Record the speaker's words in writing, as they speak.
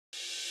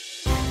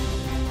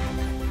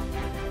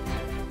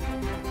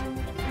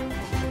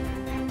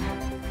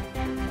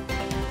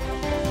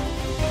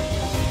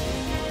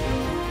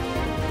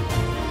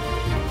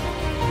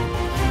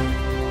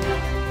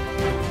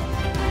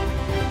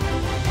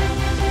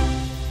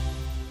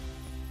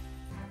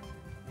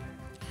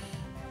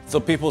The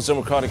People's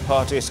Democratic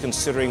Party is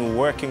considering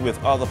working with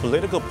other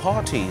political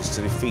parties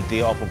to defeat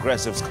the All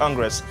Progressives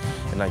Congress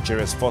in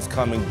Nigeria's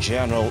forthcoming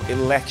general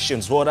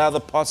elections. What are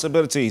the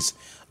possibilities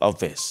of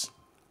this?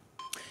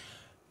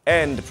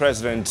 And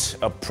Professor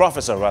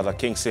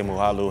Kingsley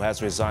Moghalu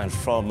has resigned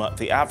from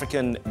the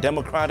African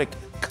Democratic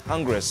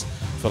Congress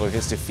following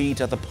his defeat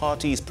at the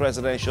party's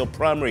presidential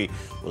primary.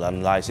 We'll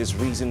analyze his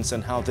reasons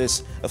and how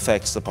this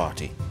affects the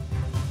party.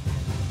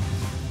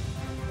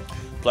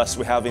 Plus,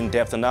 we have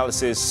in-depth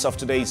analysis of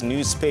today's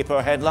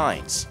newspaper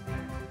headlines.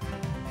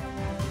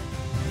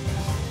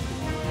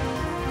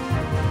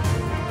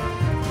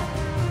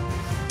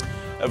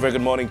 A very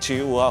good morning to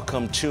you.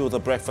 Welcome to the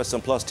Breakfast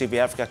on Plus TV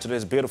Africa.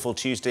 Today's beautiful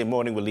Tuesday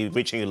morning. We'll be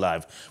reaching you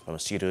live from our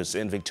studios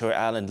in Victoria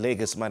Island,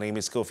 Lagos. My name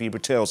is Kofi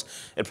Bertels.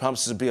 It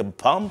promises to be a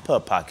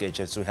bumper package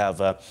as we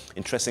have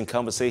interesting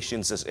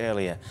conversations as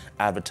earlier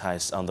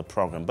advertised on the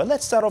program. But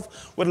let's start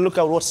off with a look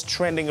at what's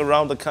trending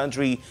around the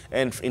country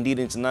and indeed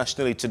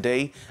internationally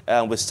today.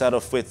 We'll start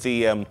off with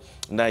the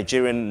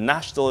Nigerian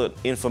National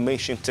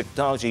Information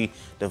Technology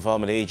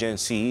Development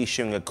Agency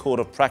issuing a code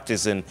of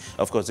practice, and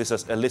of course this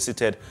has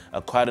elicited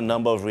quite a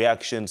number of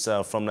reactions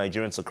from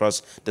Nigerians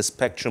across the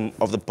spectrum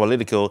of the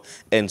political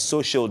and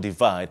social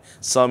divide,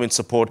 some in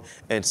support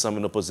and some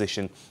in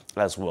opposition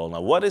as well.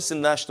 Now, what is the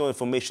National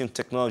Information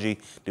Technology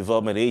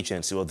Development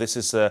Agency? Well, this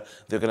is the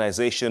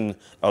organization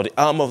or the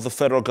arm of the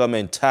federal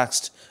government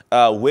tasked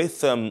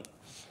with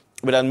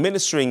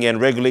administering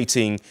and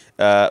regulating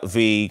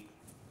the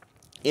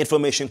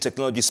information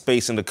technology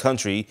space in the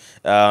country.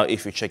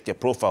 If you check their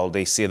profile,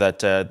 they say that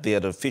they are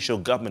the official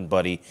government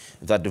body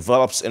that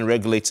develops and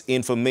regulates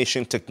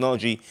information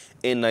technology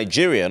in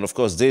Nigeria. And of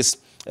course, this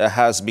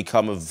has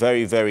become a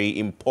very, very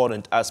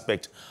important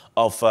aspect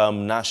of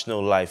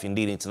national life,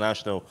 indeed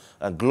international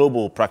and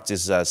global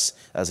practice as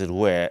it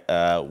were,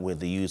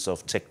 with the use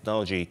of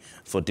technology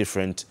for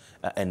different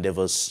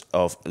endeavors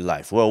of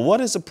life. Well,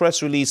 what is the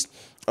press release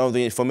of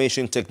the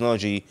Information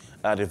Technology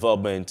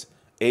Development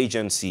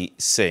Agency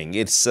saying?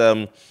 It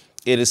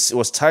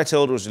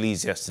was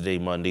released yesterday,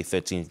 Monday,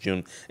 13th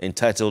June,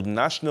 entitled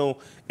National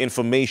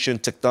Information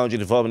Technology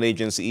Development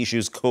Agency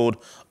issues code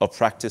of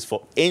practice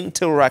for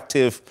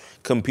interactive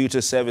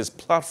computer service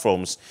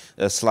platforms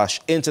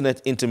 /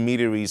 internet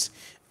intermediaries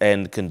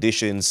and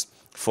conditions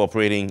for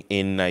operating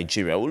in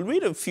Nigeria. We'll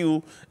read a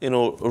few,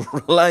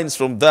 lines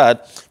from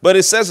that, but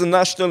it says the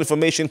National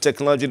Information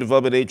Technology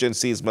Development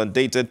Agency is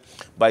mandated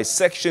by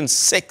Section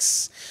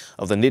 6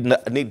 of the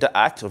NIDA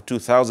Act of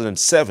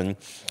 2007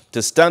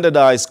 to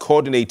standardize,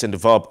 coordinate, and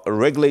develop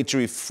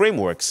regulatory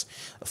frameworks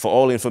for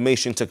all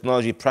information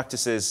technology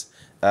practices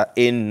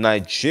in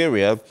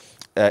Nigeria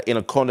in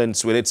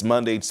accordance with its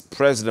mandates.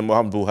 President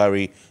Muhammadu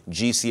Buhari,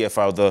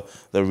 GCFR,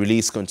 the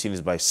release continues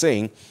by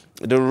saying,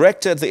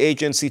 directed the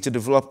agency to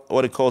develop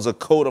what it calls a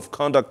code of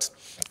practice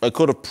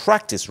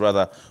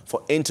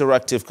for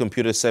interactive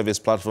computer service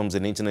platforms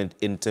and internet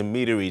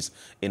intermediaries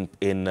in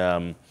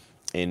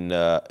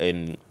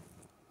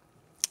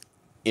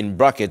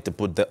bracket to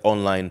put the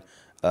online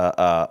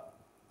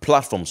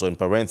platforms, so in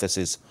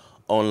parentheses,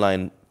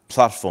 online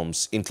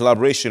platforms, in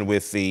collaboration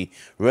with the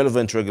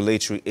relevant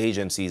regulatory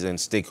agencies and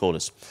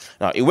stakeholders.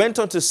 Now, it went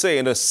on to say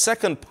in the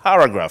second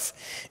paragraph,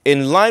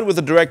 in line with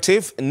the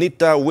directive,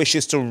 NIDA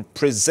wishes to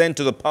present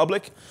to the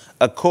public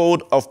a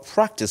code of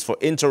practice for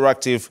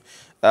interactive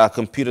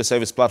computer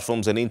service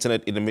platforms and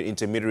internet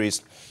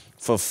intermediaries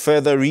for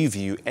further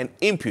review and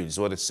input, is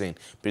what it's saying.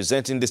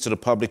 Presenting this to the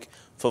public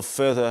for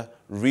further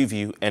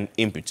review and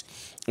input.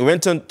 It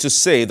went on to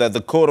say that the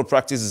code of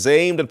practice is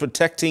aimed at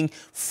protecting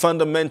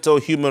fundamental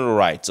human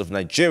rights of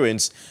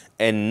Nigerians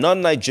and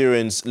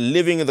non-Nigerians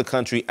living in the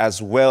country,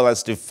 as well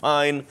as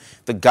define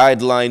the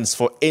guidelines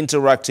for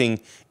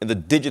interacting in the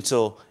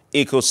digital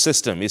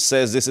ecosystem. It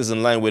says this is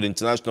in line with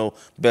international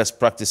best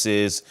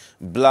practices,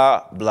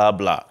 blah, blah,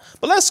 blah.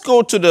 But let's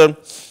go to the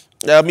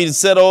it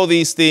said all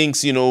these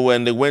things,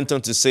 when they went on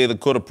to say the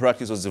code of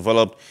practice was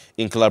developed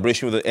in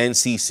collaboration with the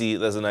NCC,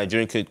 that's the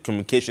Nigerian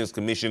Communications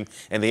Commission,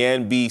 and the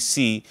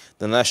NBC,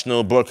 the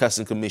National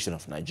Broadcasting Commission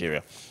of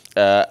Nigeria,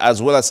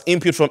 as well as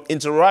input from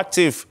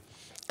interactive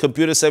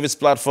computer service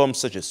platforms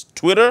such as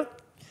Twitter,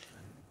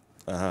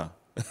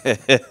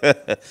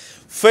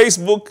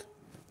 Facebook,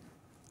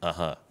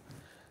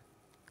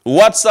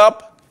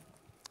 WhatsApp,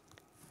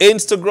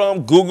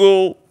 Instagram,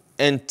 Google,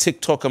 and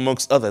TikTok,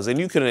 amongst others. And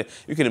you can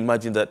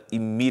imagine that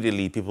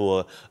immediately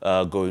people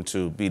are going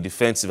to be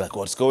defensive, like,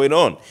 what's going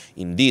on?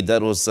 Indeed,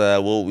 that was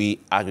what we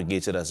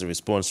aggregated as a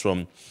response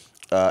from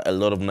a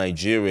lot of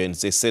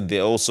Nigerians. They said that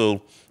also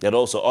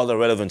other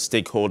relevant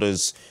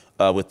stakeholders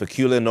with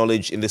peculiar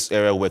knowledge in this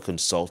area were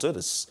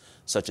consulted,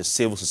 such as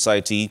civil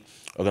society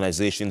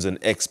organizations and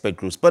expert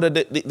groups. But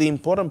the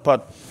important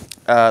part,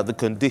 the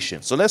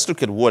conditions. So let's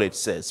look at what it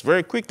says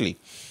very quickly.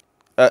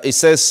 It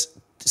says,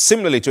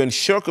 similarly, to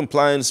ensure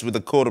compliance with the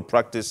code of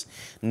practice,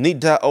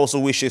 NIDA also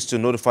wishes to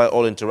notify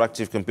all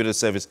interactive computer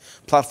service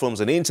platforms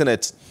and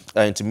internet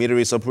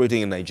intermediaries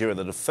operating in Nigeria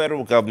that the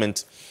federal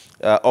government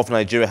of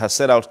Nigeria has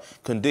set out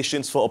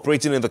conditions for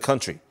operating in the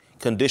country.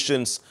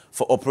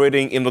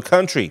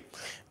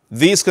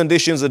 These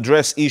conditions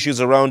address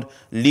issues around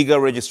legal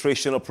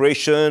registration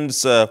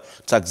operations,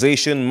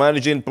 taxation,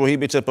 managing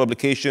prohibited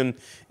publication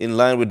in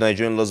line with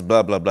Nigerian laws,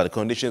 blah, blah, blah. The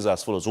conditions are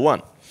as follows.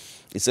 1,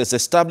 it says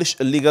establish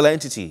a legal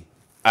entity,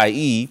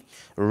 i.e.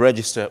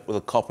 register with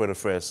the Corporate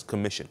Affairs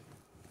Commission.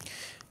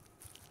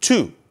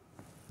 2,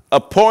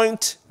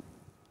 appoint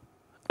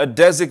a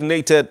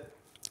designated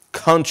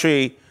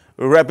country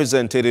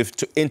representative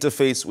to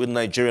interface with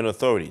Nigerian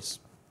authorities.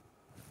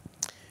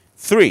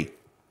 3,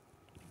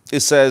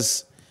 it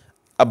says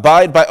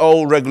abide by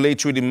all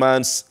regulatory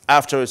demands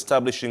after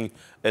establishing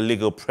a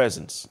legal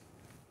presence.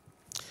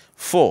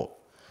 4,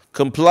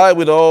 comply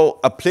with all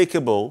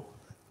applicable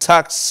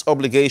tax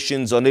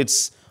obligations on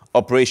its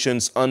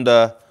operations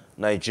under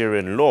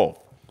Nigerian law.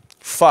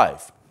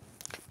 5,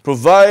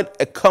 provide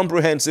a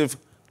comprehensive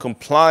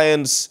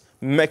compliance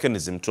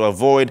mechanism to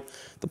avoid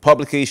the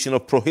publication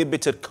of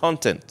prohibited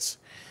content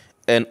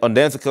and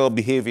unethical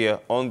behavior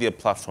on their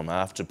platform. I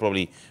have to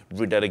probably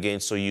read that again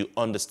so you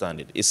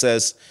understand it. It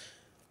says,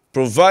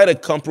 provide a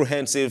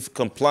comprehensive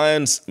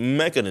compliance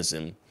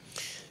mechanism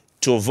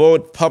to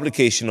avoid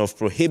publication of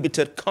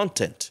prohibited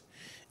content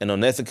and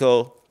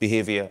unethical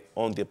behavior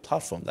on their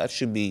platform. That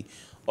should be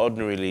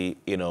ordinarily,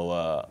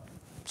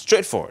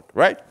 straightforward,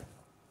 right?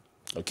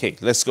 Okay,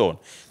 let's go on.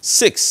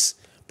 6,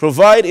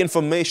 provide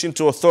information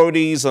to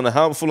authorities on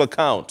harmful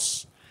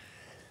accounts,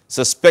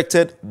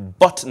 suspected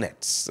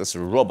botnets, that's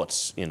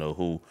robots,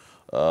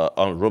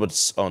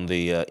 robots on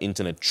the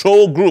internet,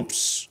 troll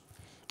groups,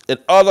 and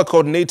other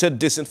coordinated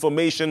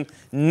disinformation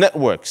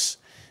networks,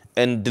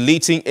 and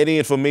deleting any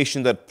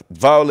information that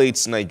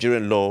violates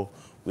Nigerian law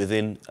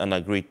within an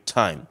agreed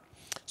time.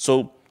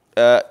 So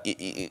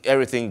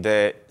everything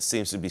there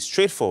seems to be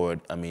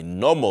straightforward. I mean,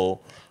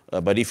 normal,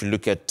 but if you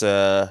look at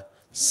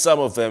some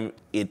of them,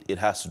 it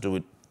has to do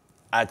with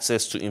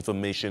access to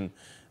information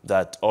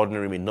that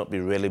ordinarily may not be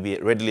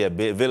readily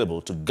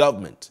available to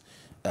government.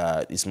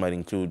 This might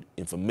include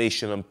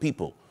information on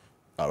people.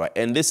 All right,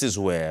 and this is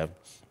where,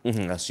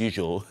 as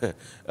usual,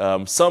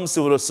 some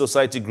civil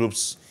society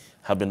groups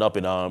have been up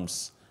in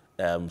arms.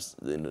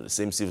 The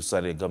same civil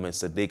society governments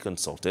that they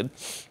consulted.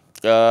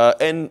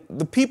 And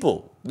the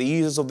people, the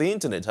users of the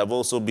internet, have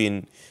also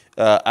been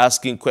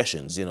asking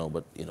questions,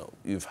 but,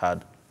 you've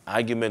had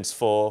arguments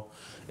for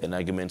and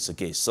arguments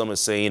against. Some are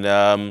saying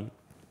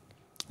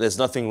there's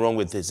nothing wrong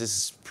with this. This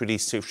is pretty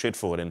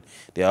straightforward. And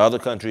there are other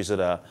countries that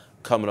are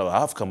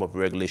have come up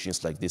with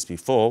regulations like this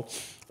before.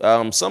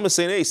 Some are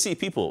saying, hey, see,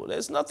 people,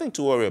 there's nothing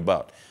to worry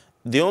about.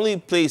 The only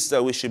place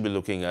that we should be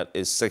looking at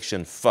is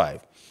Section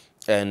 5.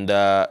 And,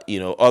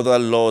 other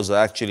laws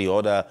are actually,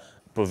 other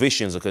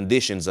provisions or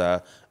conditions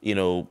are,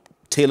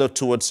 tailored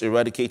towards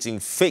eradicating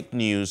fake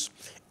news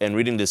and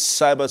ridding the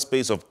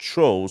cyberspace of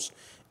trolls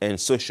and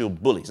social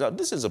bullies. Now,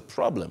 this is a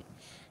problem.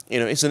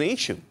 It's an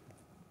issue.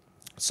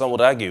 Some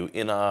would argue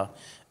in our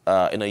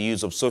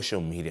use of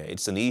social media.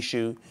 It's an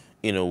issue,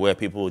 where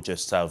people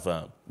just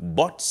have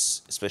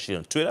bots, especially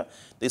on Twitter.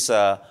 These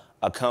are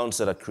accounts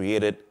that are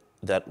created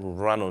that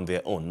run on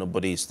their own.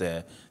 Nobody's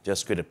there,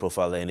 just create a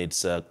profile and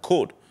it's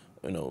code.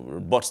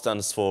 Bot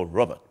stands for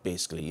Robert,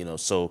 basically,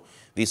 So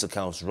these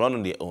accounts run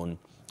on their own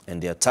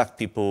and they attack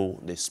people,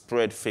 they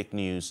spread fake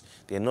news.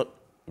 They're not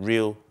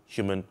real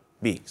human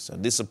beings. So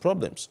these are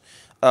problems.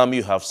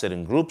 You have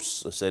certain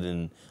groups,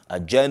 certain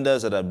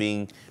agendas that are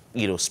being,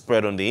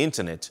 spread on the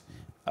internet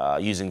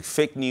using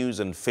fake news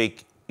and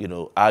fake,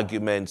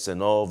 arguments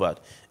and all that,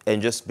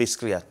 and just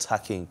basically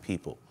attacking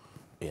people,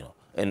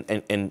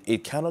 And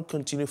it cannot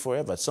continue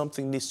forever.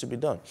 Something needs to be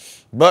done.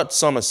 But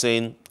some are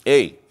saying,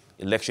 hey,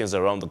 elections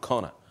are around the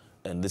corner,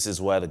 and this is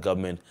why the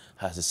government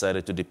has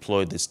decided to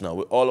deploy this now.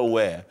 We're all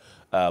aware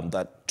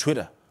that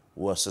Twitter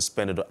was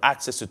suspended, or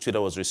access to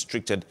Twitter was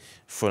restricted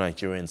for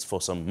Nigerians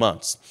for some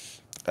months.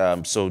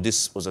 So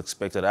this was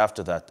expected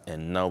after that,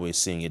 and now we're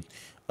seeing it.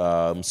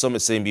 Some are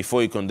saying,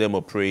 before you condemn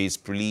or praise,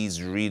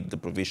 please read the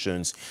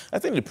provisions. I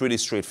think they're pretty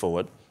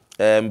straightforward,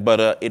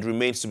 but it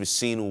remains to be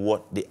seen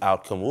what the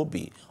outcome will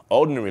be.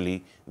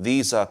 Ordinarily,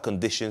 these are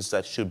conditions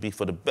that should be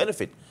for the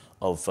benefit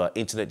of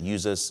internet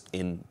users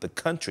in the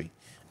country.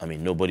 I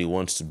mean, nobody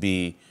wants to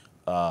be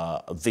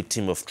a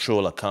victim of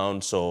troll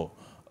accounts or,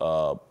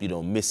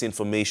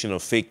 misinformation or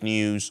fake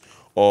news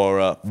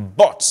or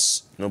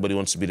bots. Nobody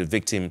wants to be the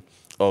victim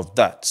of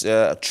that.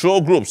 Troll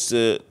groups,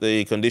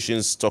 the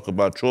conditions talk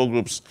about troll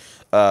groups,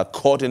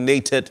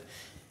 coordinated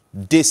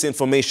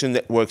disinformation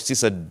networks.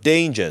 These are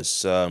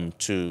dangers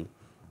to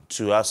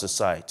our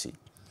society.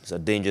 These are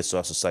dangers to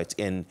our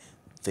society, and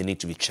they need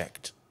to be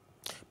checked.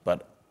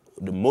 But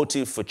the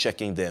motive for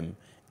checking them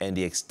and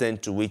the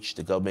extent to which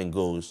the government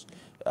goes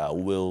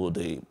with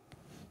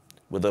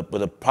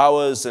the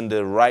powers and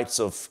the rights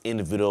of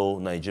individual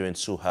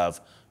Nigerians who have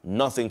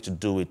nothing to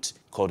do with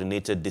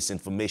coordinated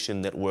disinformation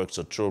networks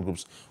or troll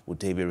groups, would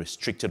they be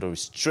restricted or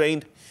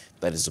restrained?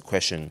 That is the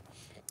question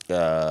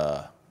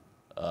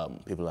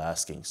people are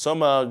asking.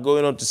 Some are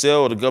going on to say,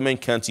 oh, the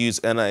government can't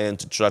use NIN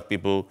to track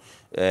people.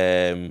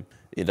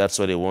 That's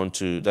what they want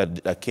to,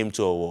 that came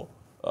to a war,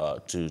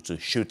 to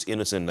shoot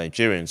innocent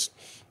Nigerians.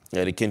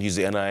 They can't use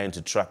the NIN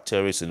to track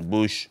terrorists in the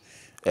bush,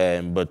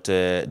 but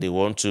they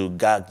want to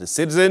gag the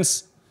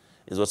citizens,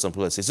 is what some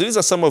people say. So these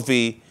are some of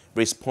the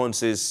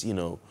responses,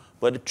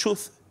 But the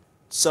truth,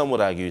 some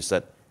would argue, is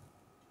that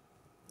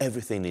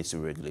everything needs to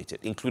be regulated,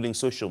 including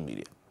social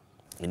media.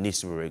 It needs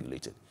to be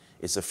regulated.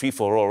 It's a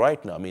free-for-all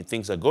right now. I mean,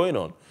 things are going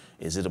on.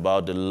 Is it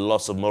about the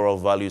loss of moral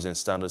values and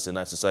standards in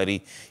our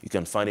society? You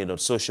can find it on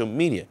social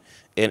media.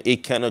 And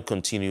it cannot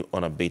continue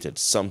unabated.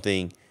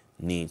 Something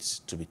needs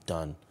to be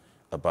done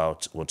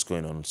about what's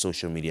going on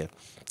social media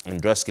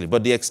and drastically.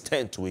 But the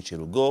extent to which it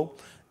will go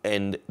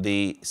and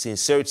the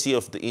sincerity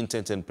of the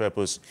intent and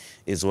purpose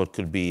is what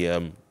could be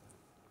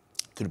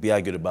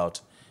argued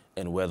about,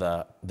 and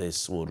whether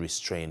this will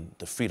restrain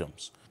the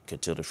freedoms,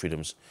 curtail the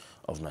freedoms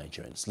of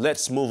Nigerians.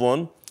 Let's move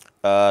on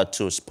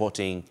to a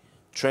sporting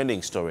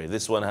trending story.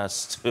 This one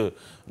has to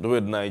do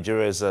with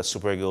Nigeria's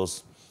Super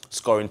Eagles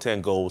scoring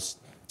 10 goals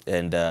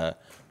and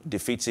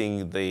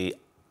defeating the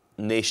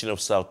nation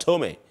of Sao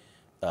Tome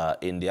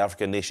in the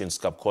African Nations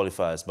Cup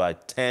qualifiers by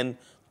 10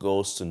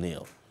 goals to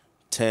nil.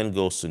 10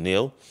 goals to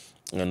nil.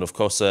 And of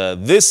course,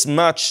 this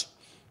match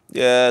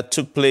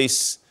took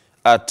place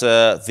at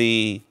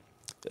the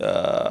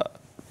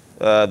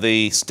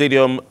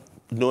stadium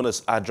known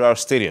as Adrar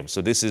Stadium.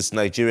 So this is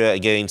Nigeria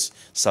against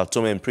Sao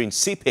Tome and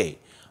Principe.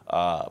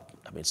 I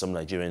mean, some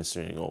Nigerians,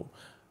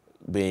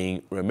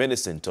 being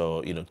reminiscent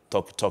or,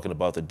 talking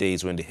about the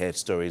days when they heard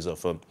stories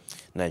of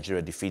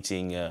Nigeria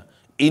defeating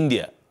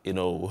India.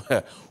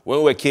 When we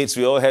were kids,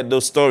 we all had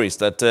those stories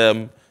that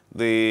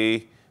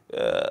the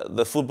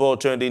football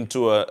turned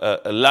into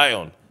a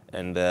lion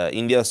and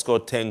India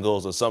scored 10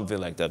 goals or something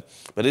like that.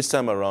 But this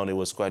time around, it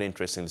was quite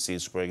interesting to see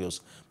Super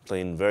Eagles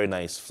playing very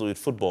nice, fluid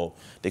football.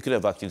 They could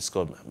have actually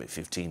scored maybe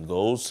 15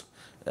 goals,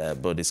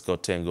 but they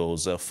scored 10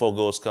 goals. 4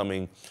 goals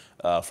coming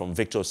from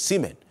Victor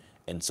Seaman.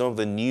 And some of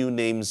the new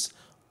names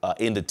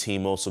in the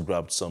team also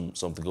grabbed some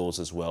of the goals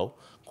as well.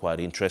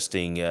 Quite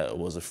interesting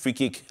was a free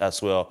kick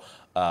as well.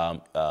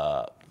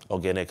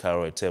 Ogene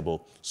Karo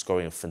Etebo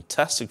scoring a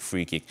fantastic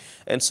free kick.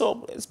 And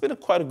so it's been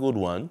quite a good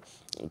one.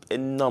 A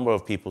number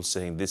of people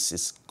saying this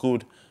is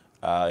good.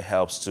 It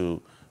helps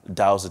to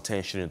douse the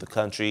tension in the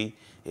country.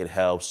 It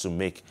helps to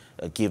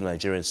give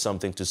Nigerians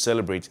something to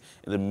celebrate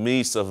in the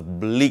midst of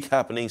bleak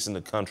happenings in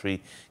the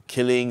country.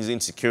 Killings,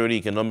 insecurity,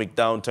 economic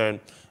downturn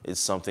is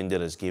something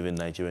that has given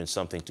Nigerians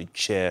something to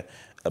cheer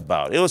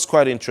about. It was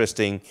quite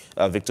interesting.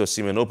 Victor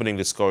Seaman opening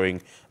the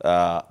scoring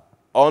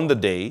on the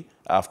day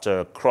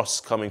after a cross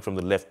coming from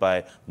the left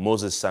by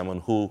Moses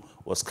Simon, who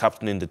was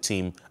captaining the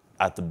team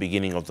at the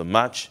beginning of the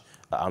match.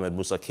 Ahmed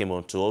Musa came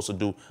on to also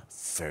do a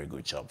very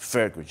good job.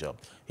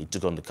 He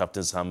took on the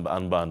captain's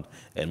armband,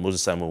 and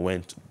Moses Simon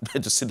went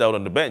to sit down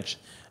on the bench.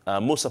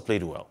 Musa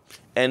played well.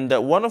 And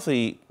one of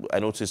I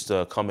noticed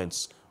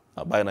comments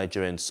by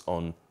Nigerians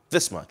on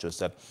this match was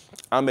that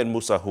Ahmed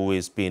Musa, who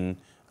has been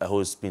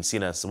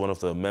seen as one of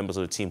the members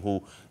of the team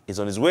who is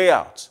on his way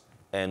out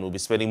and will be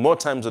spending more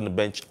time on the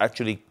bench,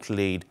 actually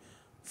played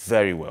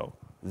very well,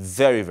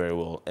 very, very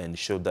well, and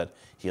showed that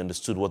he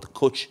understood what the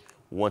coach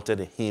wanted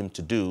him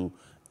to do,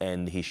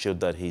 and he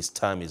showed that his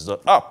time is not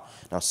up.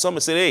 Now, some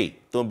said, hey,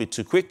 don't be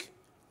too quick.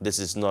 This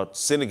is not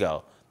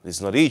Senegal. This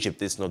is not Egypt.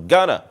 This is not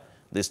Ghana.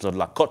 This is not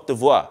La Côte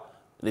d'Ivoire.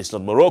 This is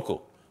not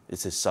Morocco.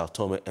 This is Sao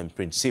Tome and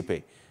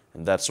Principe.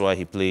 And that's why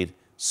he played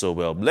so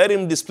well. Let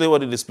him display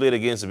what he displayed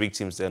against the big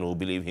teams, then we'll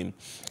believe him.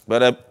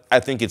 But I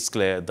think it's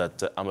clear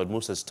that Ahmed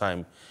Musa's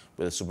time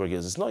with the Super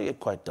Eagles is not yet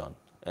quite done.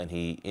 And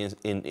he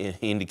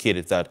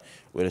indicated that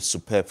with a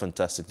superb,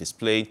 fantastic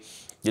display.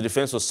 The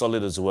defense was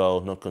solid as well,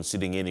 not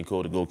conceding any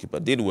goal. The goalkeeper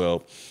did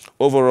well.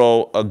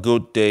 Overall, a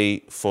good day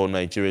for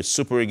Nigeria's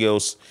Super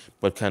Eagles.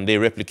 But can they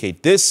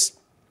replicate this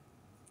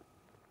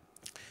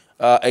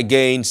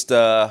against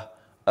a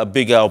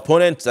bigger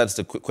opponent? That's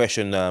the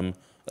question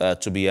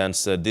to be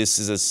answered. This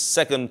is a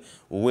second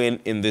win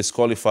in this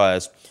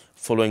qualifiers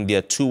following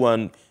their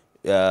 2-1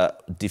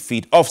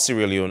 defeat of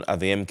Sierra Leone at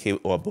the MK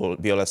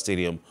Biola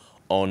Stadium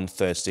on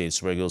Thursday.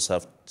 Super Eagles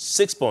have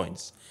 6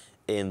 points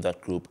in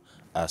that group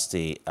as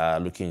they are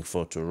looking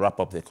forward to wrap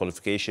up their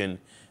qualification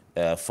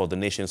for the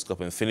Nations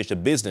Cup and finish the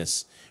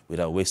business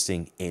without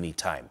wasting any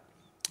time.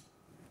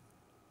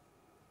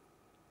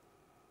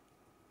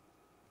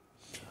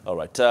 All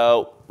right,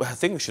 I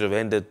think we should have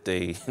ended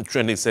the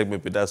trending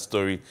segment with that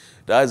story.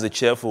 That is a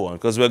cheerful one,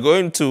 because we're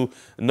going to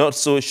not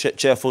so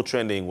cheerful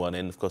trending one.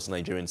 And of course,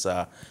 Nigerians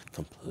are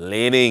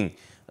complaining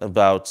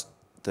about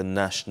the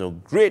national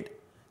grid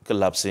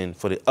collapsing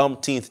for the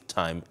umpteenth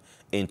time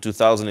in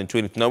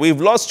 2020. Now, we've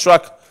lost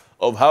track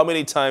of how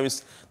many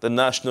times the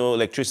national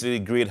electricity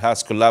grid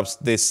has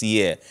collapsed this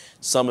year.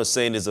 Some are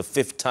saying it's the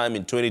 5th time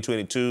in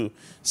 2022.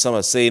 Some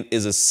are saying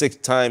it's the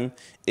 6th time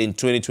in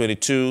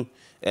 2022.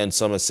 And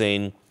some are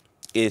saying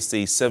it's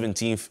the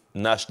 17th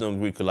national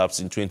grid collapse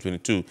in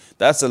 2022.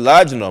 That's a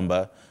large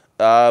number.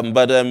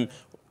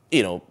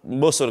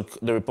 Most of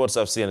the reports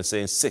I've seen are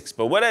saying 6.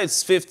 But whether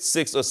it's 5th,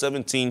 6th, or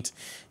 17th,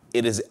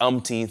 it is the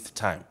umpteenth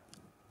time.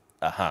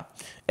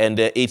 And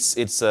it's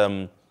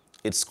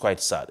quite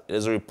sad.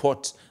 There's a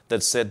report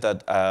that said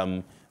that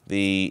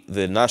the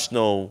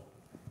national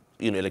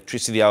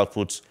electricity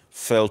output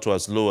fell to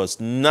as low as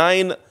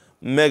 9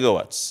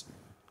 megawatts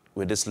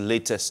with this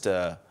latest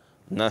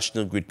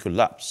national grid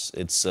collapse.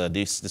 It's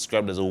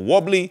described as a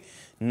wobbly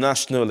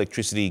national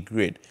electricity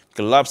grid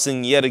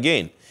collapsing yet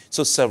again.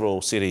 So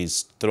several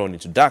cities thrown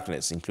into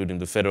darkness, including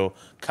the Federal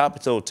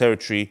Capital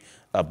Territory,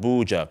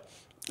 Abuja.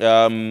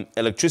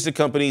 Electricity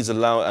companies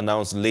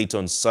announced late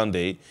on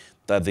Sunday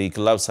that the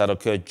collapse had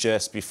occurred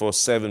just before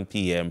 7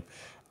 p.m.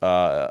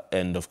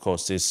 And of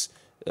course,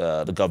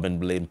 the government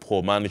blamed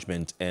poor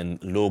management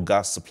and low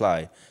gas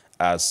supply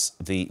as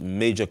the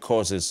major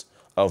causes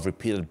of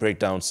repeated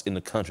breakdowns in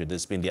the country.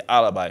 This has been the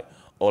alibi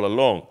all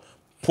along.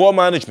 Poor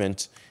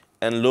management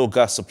and low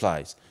gas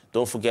supplies.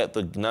 Don't forget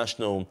the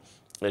national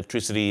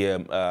electricity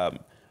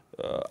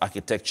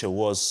architecture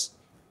was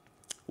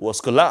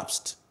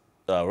collapsed,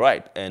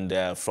 right?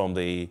 And from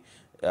the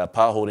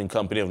power holding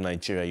company of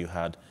Nigeria, you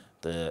had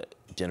the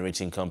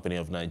generating company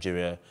of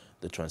Nigeria,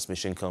 the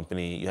transmission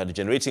company, you had the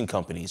generating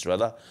companies,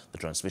 rather, the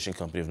transmission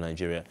company of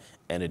Nigeria,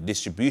 and the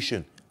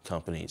distribution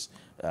companies.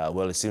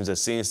 Well, it seems that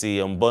since the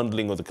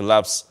unbundling of the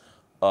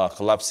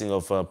collapsing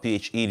of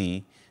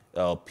PHED,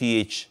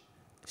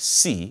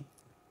 PHC,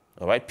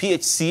 all right,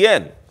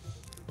 PHCN,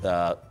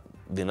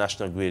 the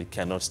national grid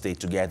cannot stay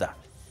together.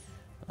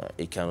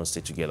 It cannot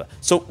stay together.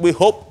 So we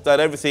hope that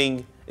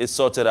everything is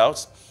sorted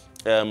out.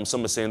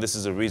 Some are saying this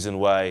is the reason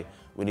why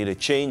we need a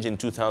change in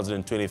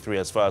 2023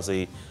 as far as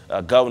the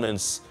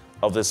governance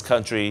of this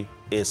country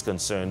is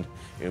concerned.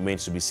 It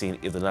remains to be seen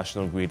if the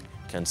national grid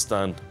can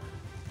stand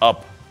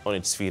up on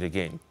its feet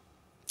again.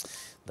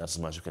 That's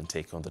as much you can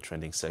take on the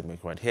trending segment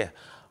right here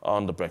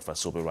on The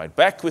Breakfast. We'll be right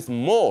back with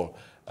more.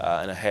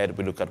 And ahead,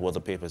 we look at what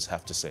the papers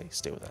have to say.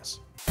 Stay with us.